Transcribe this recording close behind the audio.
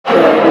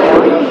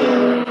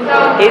morning.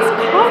 It's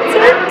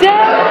concert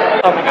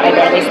day. Oh my god, I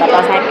barely slept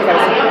last night because I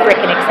was so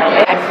freaking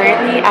excited. I'm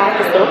currently at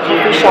this little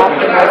coffee shop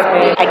in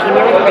Westwood. I came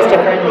here with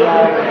Christopher and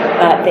Leo,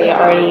 but they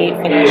already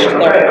finished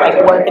their like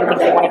work and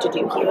things they wanted to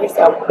do here,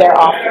 so they're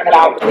off and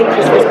about. I think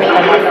Christopher's gonna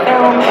end our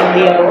film, and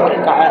Leo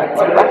got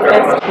some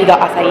breakfast. We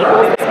got acai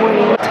bowls this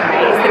morning.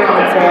 Tonight is the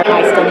concert.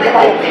 I still need to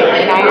buy a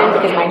curtain iron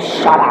because mine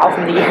shot out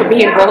from the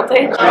European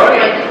voltage.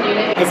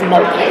 This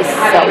mocha is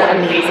so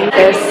amazing.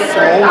 There's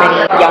so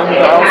many young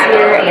girls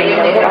here, and I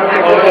know they're all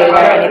here for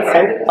Taylor, and it's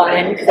so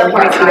fun because every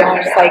time I see them, I'm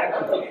just like,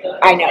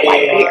 I know why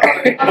you're here. I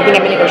think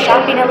I'm gonna go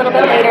shopping a little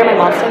bit later. My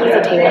mom still needs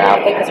a Taylor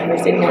outfit because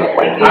hers didn't end up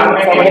working,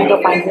 so we're gonna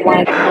go find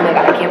one. Oh my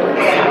god, I can't believe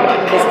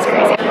this is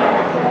crazy.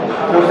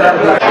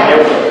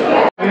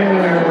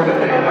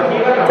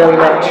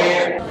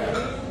 Delish.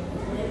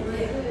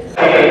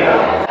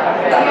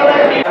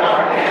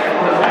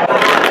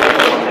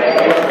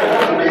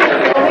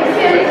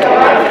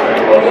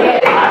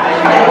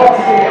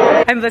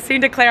 I'm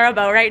listening to Clara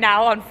Bow right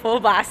now on full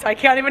blast, so I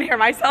can't even hear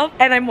myself.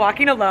 And I'm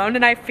walking alone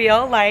and I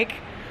feel like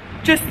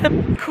just the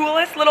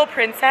coolest little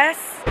princess.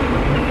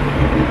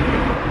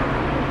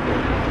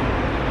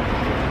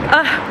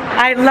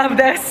 I love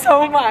this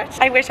so much.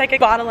 I wish I could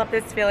bottle up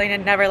this feeling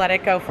and never let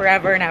it go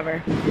forever and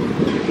ever.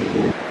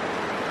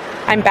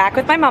 I'm back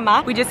with my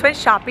mama. We just went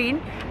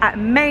shopping at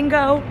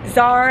Mango,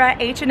 Zara,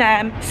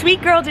 H&M.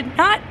 Sweet girl did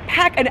not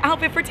pack an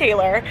outfit for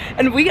Taylor,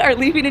 and we are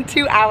leaving in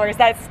 2 hours.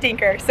 That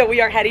stinker. So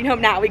we are heading home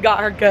now. We got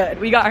her good.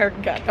 We got her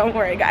good. Don't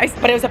worry, guys.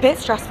 But it was a bit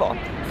stressful.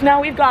 So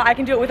now I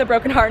can do it with a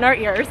broken heart in our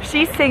ears.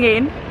 She's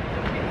singing.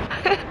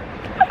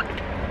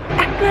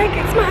 Act like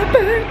it's my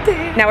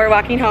birthday. Now we're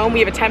walking home. We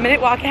have a 10-minute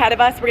walk ahead of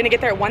us. We're gonna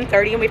get there at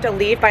 1:30, and we have to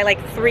leave by like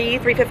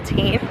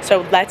 3:15.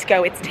 So let's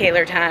go. It's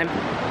Taylor time.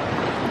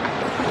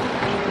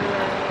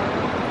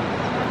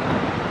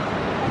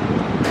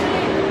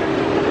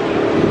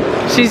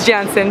 She's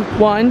Jansen.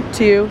 1,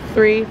 2,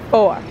 3,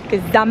 4.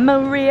 Cause I'm a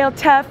real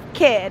tough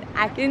kid.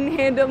 I can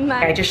handle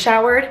my. I just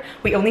showered.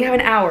 We only have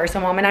an hour,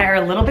 so mom and I are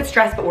a little bit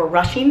stressed, but we're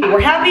rushing.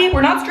 We're happy.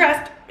 We're not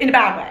stressed in a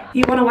bad way.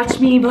 You wanna watch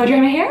me blow dry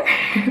my hair?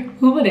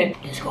 Who wouldn't?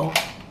 Let's go.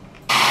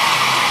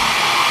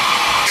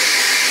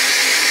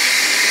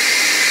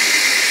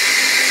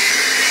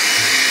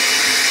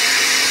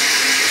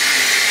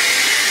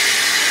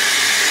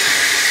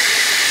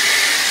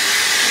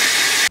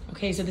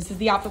 Okay, so this is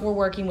the outfit we're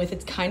working with.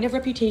 It's kind of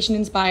Reputation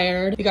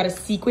inspired. We got a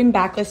sequin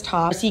backless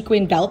top, a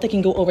sequin belt that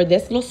can go over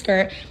this little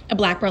skirt, a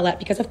black bralette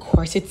because of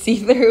course it's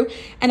see-through,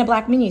 and a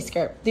black mini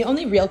skirt. The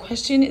only real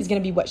question is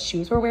gonna be what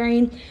shoes we're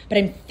wearing, but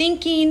I'm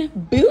thinking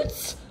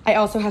boots. I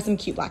also have some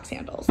cute black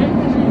sandals. We're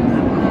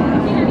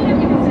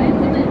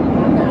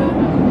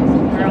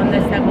on the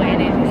subway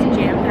and it's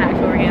jam-packed,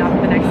 so we're getting off at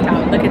the next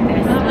stop. Look at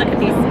this, look at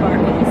these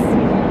sparkles.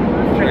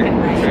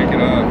 Shake it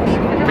up.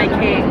 My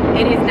king,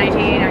 it is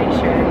 1989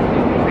 shirt.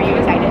 Are you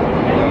excited? Are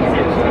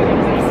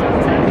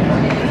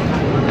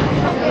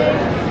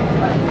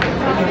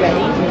you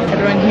ready?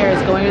 Everyone here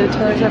is going to the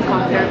Taylor Swift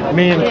concert.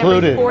 Me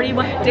included.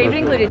 41, David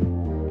included.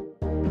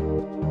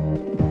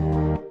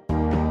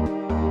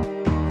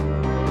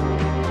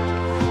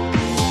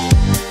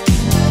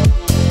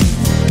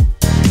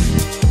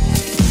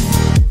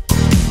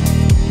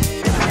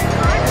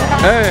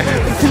 Hey.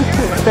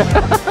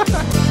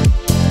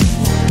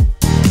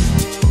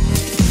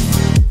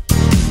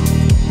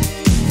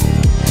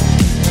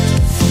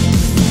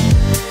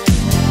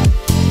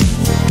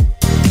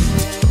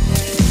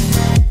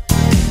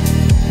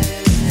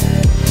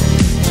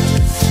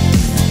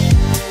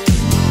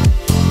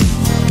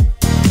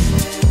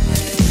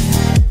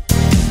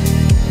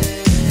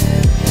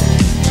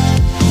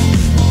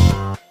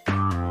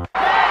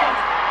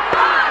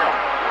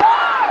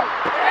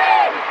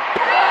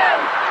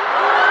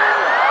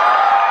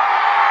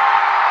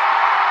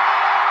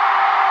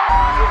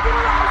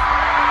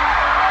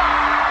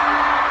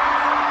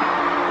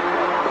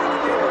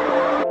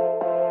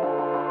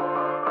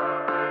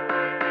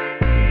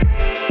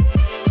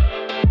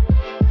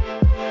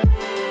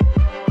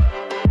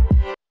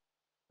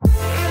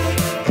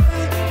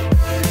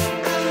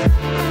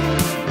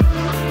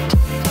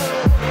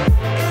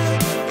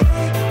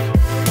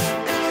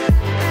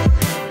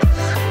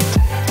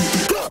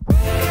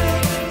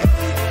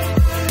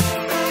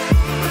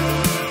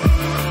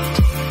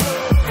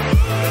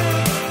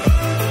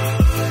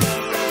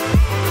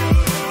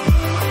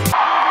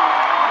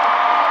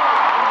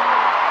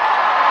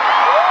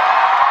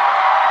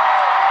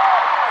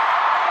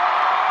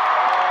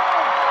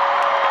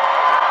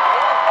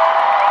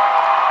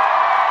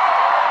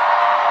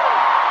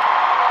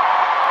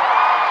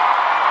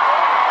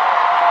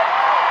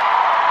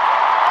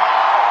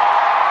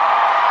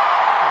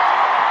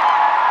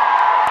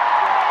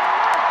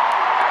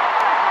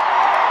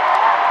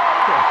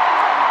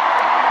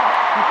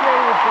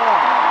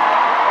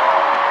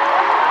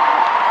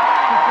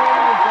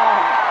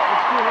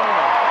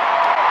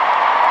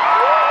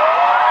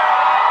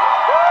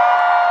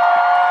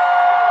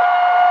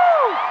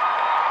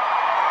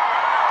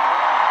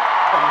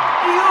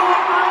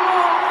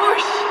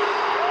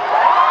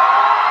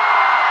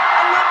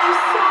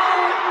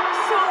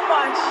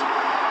 gosh.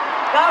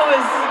 That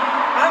was,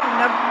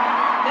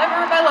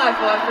 never in my life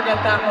will I forget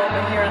that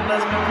moment here in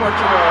Lisbon,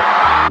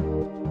 Portugal.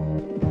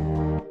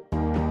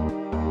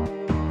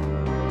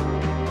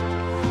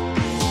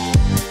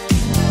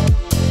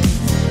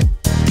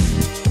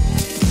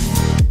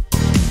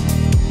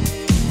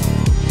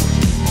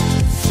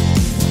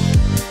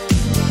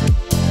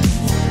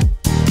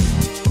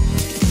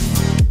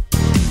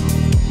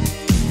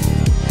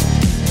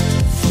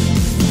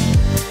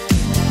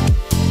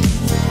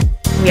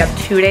 We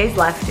have 2 days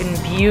left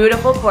in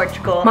beautiful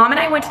Portugal. Mom and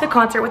I went to the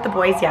concert with the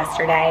boys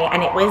yesterday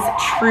and it was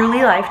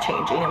truly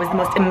life-changing. It was the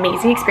most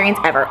amazing experience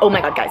ever. Oh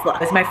my God, guys, look.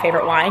 This is my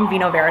favorite wine,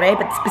 Vino Verde,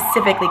 but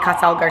specifically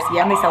Casal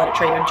Garcia. And they sell it at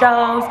Trader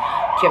Joe's,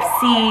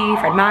 GFC,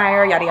 Fred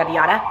Meyer, yada, yada,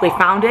 yada. We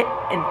found it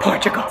in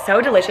Portugal. So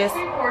delicious.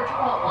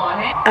 Portugal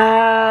on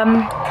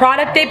it.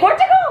 Product de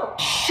Portugal.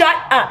 Shut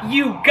up,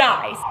 you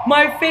guys.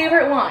 My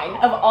favorite wine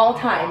of all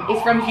time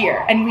is from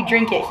here, and we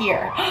drink it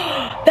here.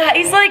 That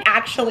is like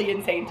actually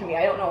insane to me.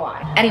 I don't know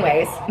why.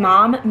 Anyways,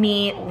 Mom,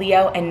 me,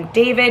 Leo, and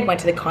David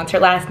went to the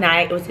concert last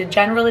night. It was a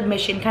general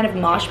admission kind of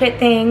mosh pit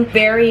thing.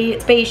 Very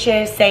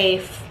spacious,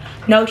 safe.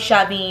 No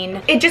shoving.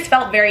 It just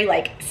felt very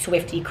like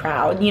Swiftie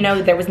crowd. You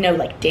know, there was no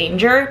like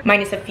danger,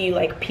 minus a few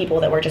like people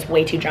that were just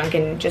way too drunk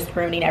and just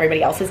ruining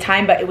everybody else's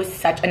time, but it was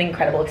such an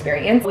incredible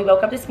experience. We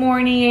woke up this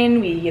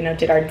morning, we, you know,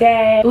 did our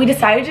day. We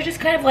decided to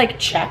just kind of like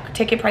check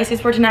ticket prices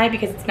for tonight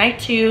because it's night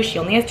 2. She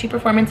only has 2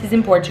 performances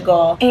in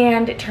Portugal.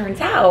 And it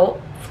turns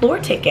out floor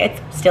tickets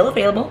still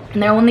available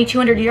and they're only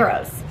 200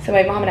 euros. So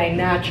my mom and I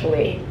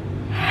naturally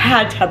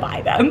had to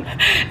buy them.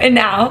 And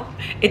now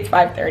it's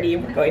 5:30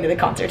 and we're going to the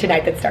concert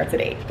tonight that starts at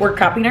 8. We're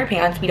copying our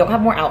pants. We don't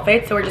have more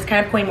outfits, so we're just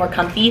kind of going more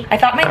comfy. I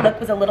thought my look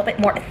was a little bit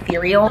more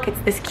ethereal.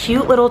 It's this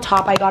cute little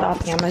top I got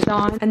off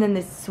Amazon and then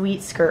this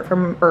sweet skirt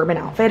from Urban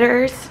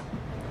Outfitters.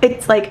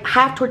 It's like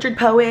half Tortured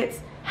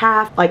Poets,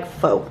 half like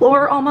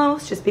folklore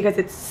almost, just because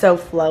it's so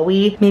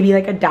flowy. Maybe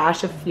like a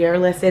dash of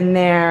Fearless in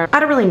there. I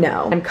don't really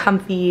know. I'm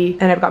comfy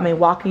and I've got my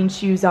walking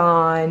shoes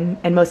on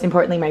and most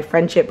importantly my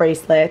friendship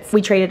bracelets.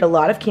 We traded a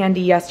lot of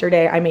candy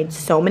yesterday. I made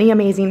so many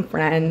amazing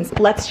friends.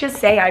 Let's just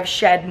say I've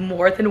shed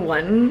more than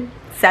one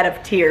set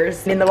of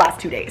tears in the last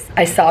 2 days.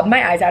 I sobbed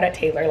my eyes out at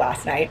Taylor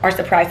last night. Our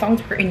surprise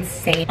songs were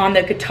insane. On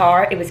the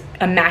guitar, it was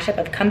a mashup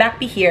of Come Back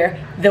Be Here,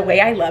 The Way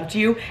I Loved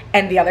You,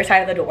 and The Other Side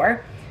of the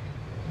Door.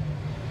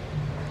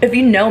 If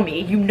you know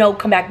me, you know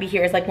Come Back Be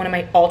Here is like one of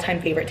my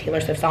all-time favorite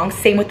Taylor Swift songs.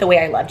 Same with The Way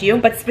I Loved You,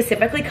 but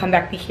specifically Come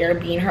Back Be Here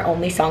being her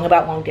only song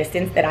about long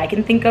distance that I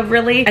can think of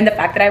really. And the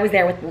fact that I was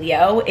there with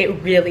Leo, it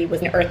really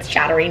was an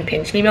earth-shattering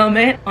pinch me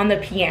moment. On the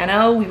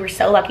piano, we were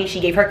so lucky.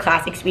 She gave her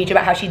classic speech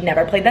about how she'd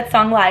never played that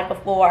song live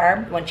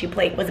before when she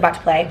was about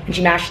to play, and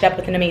she mashed it up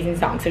with an amazing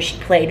song. So she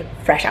played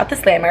Fresh Out the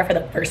Slammer for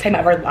the first time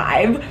ever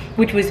live,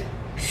 which was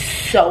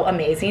so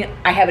amazing.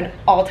 I have an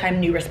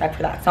all-time new respect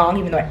for that song,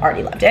 even though I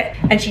already loved it.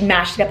 And she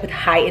mashed it up with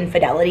High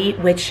Infidelity,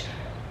 which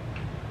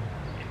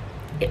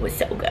it was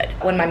so good.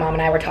 When my mom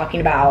and I were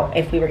talking about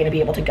if we were gonna be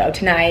able to go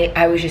tonight,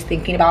 I was just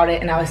thinking about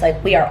it and I was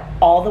like, we are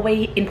all the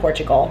way in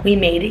Portugal. We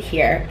made it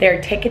here. There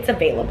are tickets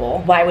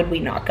available. Why would we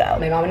not go?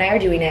 My mom and I are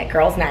doing it,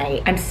 girls'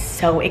 night. I'm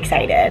so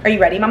excited. Are you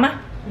ready,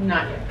 Mama?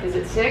 Not yet. Is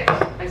it 6?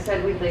 I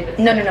said we'd leave it 6.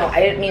 No, I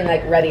didn't mean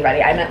like ready.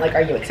 I meant like,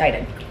 are you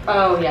excited?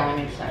 Oh yeah, I'm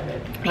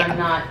excited. Yeah. I'm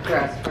not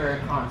dressed for a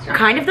concert.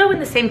 Kind of though, in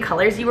the same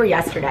colors you were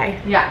yesterday.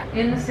 Yeah,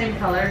 in the same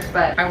colors,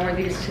 but I wore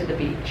these to the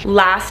beach.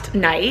 Last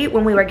night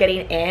when we were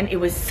getting in, it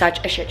was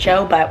such a shit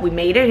show, but we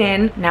made it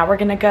in. Now we're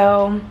gonna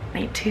go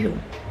night 2,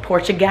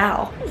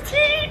 Portugal.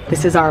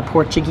 This is our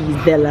Portuguese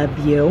villa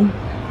view.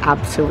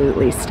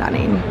 Absolutely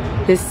stunning.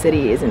 This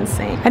city is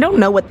insane. I don't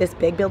know what this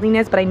big building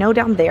is, but I know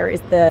down there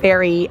is the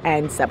ferry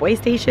and subway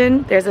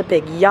station. There's a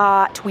big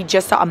yacht. We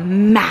just saw a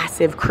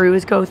massive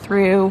cruise go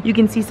through. You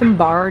can see some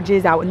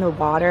barges out in the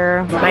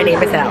water. My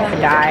name is Elle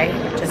and I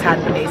just had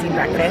an amazing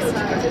breakfast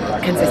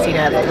consisting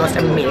of the most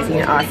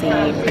amazing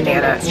Aussie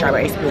banana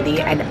strawberry smoothie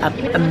and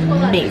an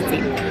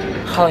amazing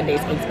hollandaise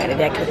eggs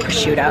benedict with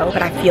prosciutto,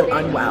 but I feel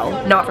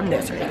unwell. Not from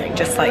this or anything,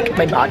 just like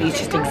my body's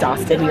just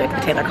exhausted. We went to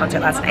the Taylor concert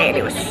last night and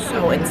it was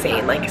so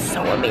insane, like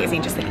so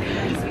amazing. Just like,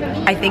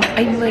 I think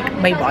I'm like,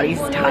 my body's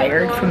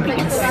tired from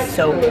being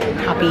so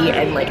happy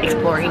and like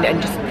exploring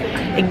and just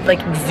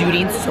like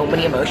exuding so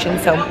many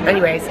emotions. So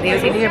anyways,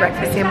 Leo's eating a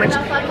breakfast sandwich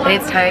and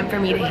it's time for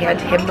me to hand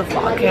him the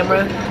vlog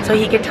camera so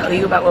he can tell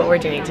you about what we're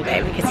doing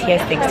today because he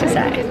has things to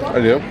say.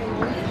 I do.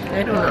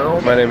 I don't know.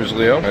 My name is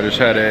Leo. I just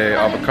had a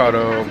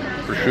avocado,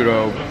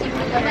 prosciutto,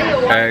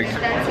 egg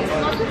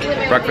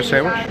breakfast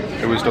sandwich.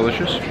 It was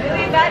delicious.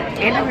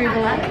 And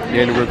arugula.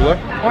 And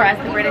arugula. Or as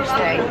the British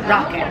say,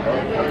 rocket.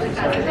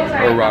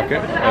 Or rocket,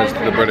 as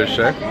the British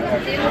say.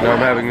 Now I'm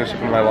having this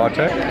with my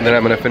latte. And then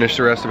I'm going to finish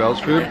the rest of Elle's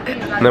food.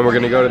 And then we're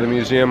going to go to the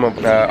Museum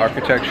of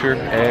Architecture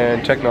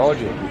and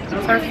Technology.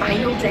 It's our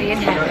final day in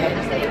heaven.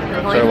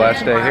 It's our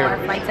last day here.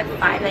 Our flight's at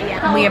 5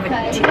 a.m. We have a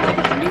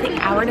I think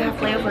hour-and-a-half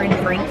layover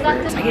in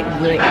Frankfurt. I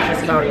get really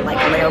anxious about like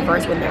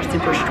layovers when they're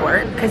super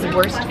short. Because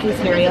worst case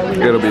scenario,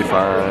 it'll be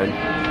fine.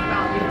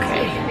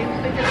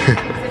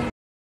 Okay.